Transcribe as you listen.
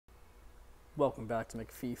Welcome back to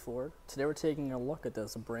MacPhee Ford. Today we're taking a look at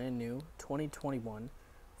this brand new 2021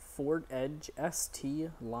 Ford Edge ST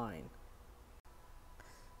line.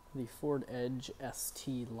 The Ford Edge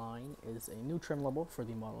ST line is a new trim level for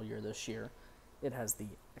the model year this year. It has the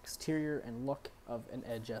exterior and look of an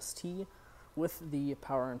Edge ST with the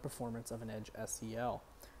power and performance of an Edge SEL.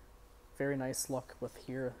 Very nice look with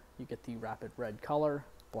here. You get the rapid red color,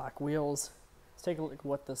 black wheels. Let's take a look at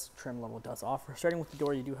what this trim level does offer. Starting with the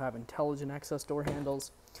door, you do have intelligent access door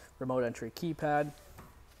handles, remote entry keypad.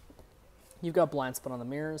 You've got blind spot on the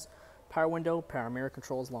mirrors, power window, power mirror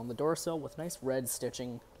controls along the door sill with nice red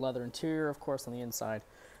stitching, leather interior, of course, on the inside.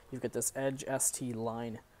 You've got this Edge ST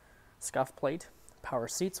line scuff plate, power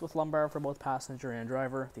seats with lumbar for both passenger and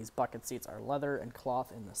driver. These bucket seats are leather and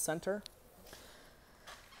cloth in the center.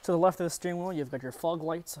 To the left of the steering wheel, you've got your fog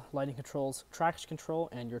lights, lighting controls, traction control,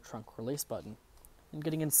 and your trunk release button. And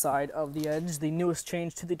getting inside of the Edge, the newest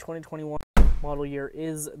change to the 2021 model year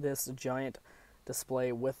is this giant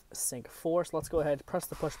display with Sync 4. So let's go ahead, press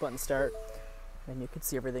the push button start, and you can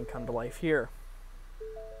see everything come to life here.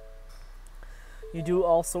 You do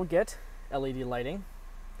also get LED lighting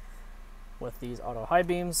with these auto high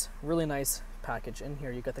beams. Really nice package in here.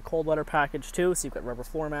 You've got the cold weather package too, so you've got rubber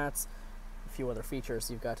floor mats, a few other features.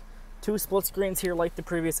 You've got two split screens here like the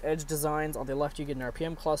previous Edge designs. On the left you get an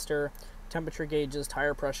RPM cluster, temperature gauges,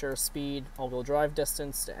 tire pressure, speed, all-wheel drive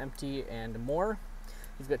distance to empty, and more.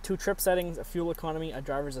 You've got two trip settings, a fuel economy, a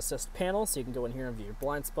driver's assist panel, so you can go in here and view your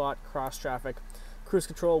blind spot, cross traffic, cruise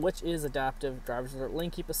control, which is adaptive, driver's alert, lane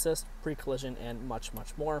keep assist, pre-collision, and much,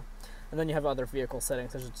 much more. And then you have other vehicle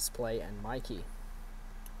settings such as display and my key.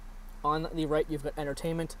 On the right you've got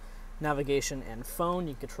entertainment, navigation, and phone.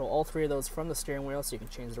 You can control all three of those from the steering wheel, so you can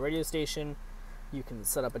change the radio station, you can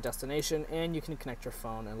set up a destination, and you can connect your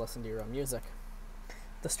phone and listen to your own music.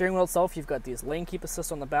 The steering wheel itself, you've got these lane keep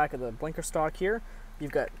assist on the back of the blinker stock here.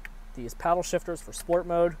 You've got these paddle shifters for sport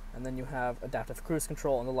mode, and then you have adaptive cruise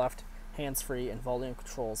control on the left, hands-free, and volume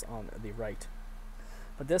controls on the right.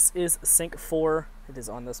 But this is Sync 4. It is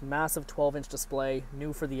on this massive 12-inch display,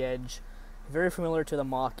 new for the Edge. Very familiar to the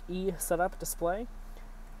Mach-E setup display.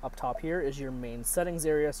 Up top here is your main settings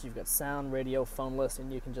area, so you've got sound, radio, phone list,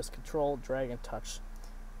 and you can just control, drag, and touch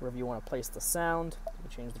wherever you want to place the sound. You can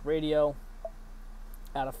change the radio,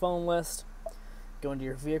 add a phone list, go into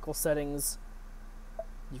your vehicle settings.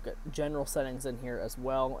 You've got general settings in here as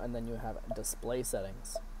well, and then you have display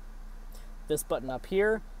settings. This button up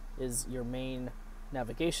here is your main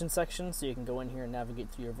navigation section, so you can go in here and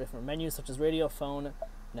navigate through your different menus such as radio, phone,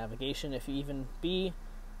 navigation. If you even be,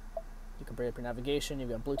 you can bring up your navigation.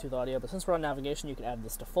 You've got Bluetooth audio, but since we're on navigation, you can add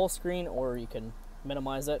this to full screen or you can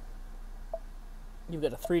minimize it. You've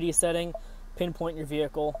got a 3D setting, pinpoint your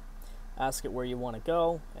vehicle, ask it where you want to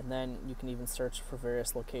go, and then you can even search for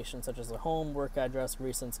various locations such as a home, work address,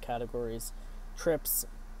 recents, categories, trips,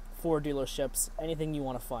 Ford dealerships, anything you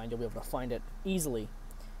want to find. You'll be able to find it easily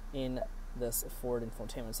in this Ford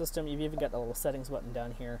infotainment system. You've even got a little settings button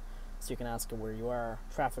down here, so you can ask it where you are,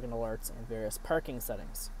 traffic and alerts, and various parking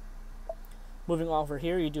settings. Moving over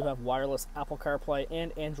here, you do have wireless Apple CarPlay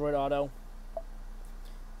and Android Auto.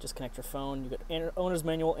 Just connect your phone. You got owner's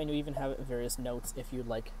manual, and you even have various notes if you'd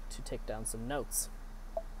like to take down some notes.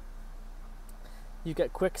 You've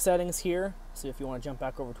got quick settings here, so if you want to jump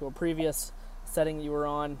back over to a previous setting you were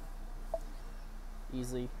on,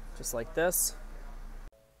 easily, just like this.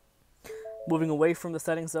 Moving away from the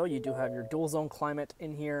settings though, you do have your dual zone climate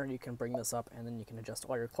in here. You can bring this up and then you can adjust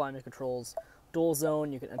all your climate controls. Dual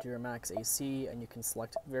zone, you can enter your max AC, and you can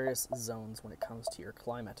select various zones when it comes to your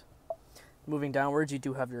climate. Moving downwards, you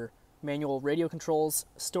do have your manual radio controls,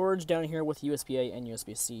 storage down here with USB-A and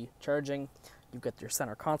USB-C charging. You've got your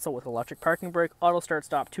center console with electric parking brake, auto start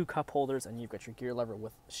stop, two cup holders, and you've got your gear lever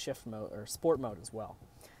with shift mode or sport mode as well.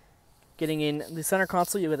 Getting in the center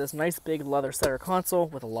console, you've got this nice big leather center console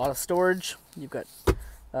with a lot of storage. You've got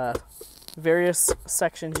various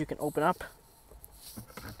sections you can open up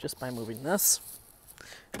just by moving this.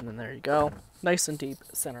 And then there you go. Nice and deep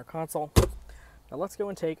center console. Now let's go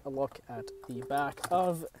and take a look at the back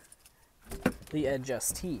of the Edge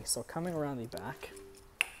ST. So coming around the back,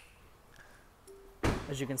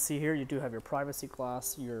 as you can see here, you do have your privacy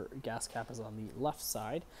glass. Your gas cap is on the left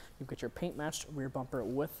side. You've got your paint matched rear bumper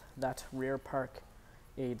with that rear park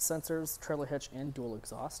aid sensors, trailer hitch, and dual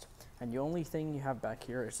exhaust. And the only thing you have back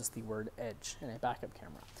here is just the word Edge and a backup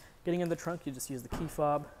camera. Getting in the trunk, you just use the key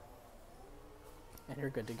fob and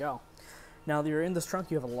you're good to go. Now that you're in this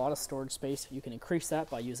trunk, you have a lot of storage space. You can increase that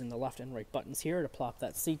by using the left and right buttons here to plop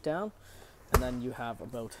that seat down. And then you have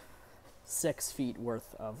about 6 feet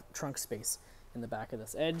worth of trunk space in the back of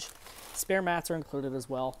this edge. Spare mats are included as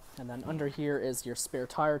well. And then under here is your spare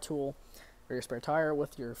tire tool, or your spare tire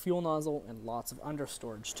with your fuel nozzle and lots of under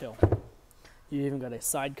storage too. You even got a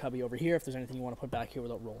side cubby over here if there's anything you want to put back here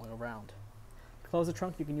without rolling around. To close the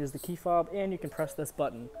trunk, you can use the key fob, and you can press this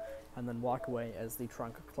button and then walk away as the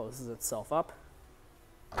trunk closes itself up.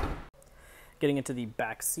 Getting into the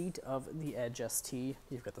back seat of the Edge ST,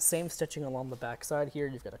 you've got the same stitching along the back side here.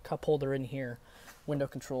 You've got a cup holder in here, window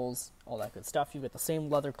controls, all that good stuff. You've got the same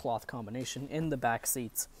leather cloth combination in the back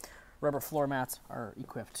seats. Rubber floor mats are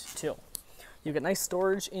equipped too. You've got nice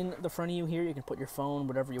storage in the front of you here. You can put your phone,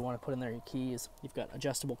 whatever you want to put in there, your keys. You've got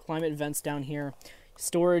adjustable climate vents down here,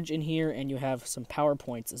 storage in here, and you have some power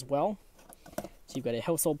points as well. So you've got a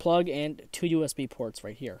household plug and 2 USB ports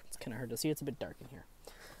right here. It's kind of hard to see, it's a bit dark in here.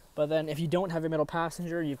 But then if you don't have a middle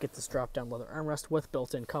passenger, you get this drop down leather armrest with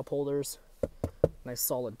built-in cup holders. Nice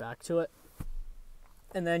solid back to it.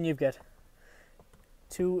 And then you've got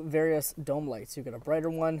 2 various dome lights. You've got a brighter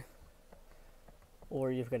one,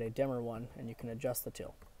 or you've got a dimmer one, and you can adjust the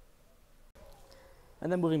two.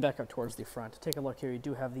 And then moving back up towards the front, take a look here. You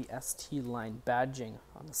do have the ST line badging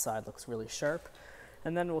on the side, looks really sharp.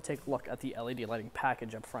 And then we'll take a look at the LED lighting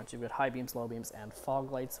package up front. You've got high beams, low beams, and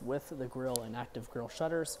fog lights with the grille and active grille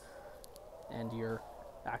shutters, and your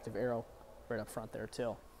active arrow right up front there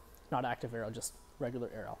too. Not active arrow, just regular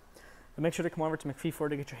arrow. And make sure to come over to MacPhee Ford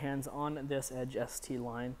to get your hands on this Edge ST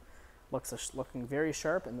line. Looking very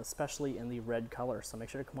sharp, and especially in the red color. So make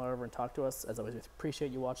sure to come on over and talk to us. As always, we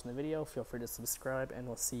appreciate you watching the video. Feel free to subscribe, and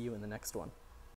we'll see you in the next one.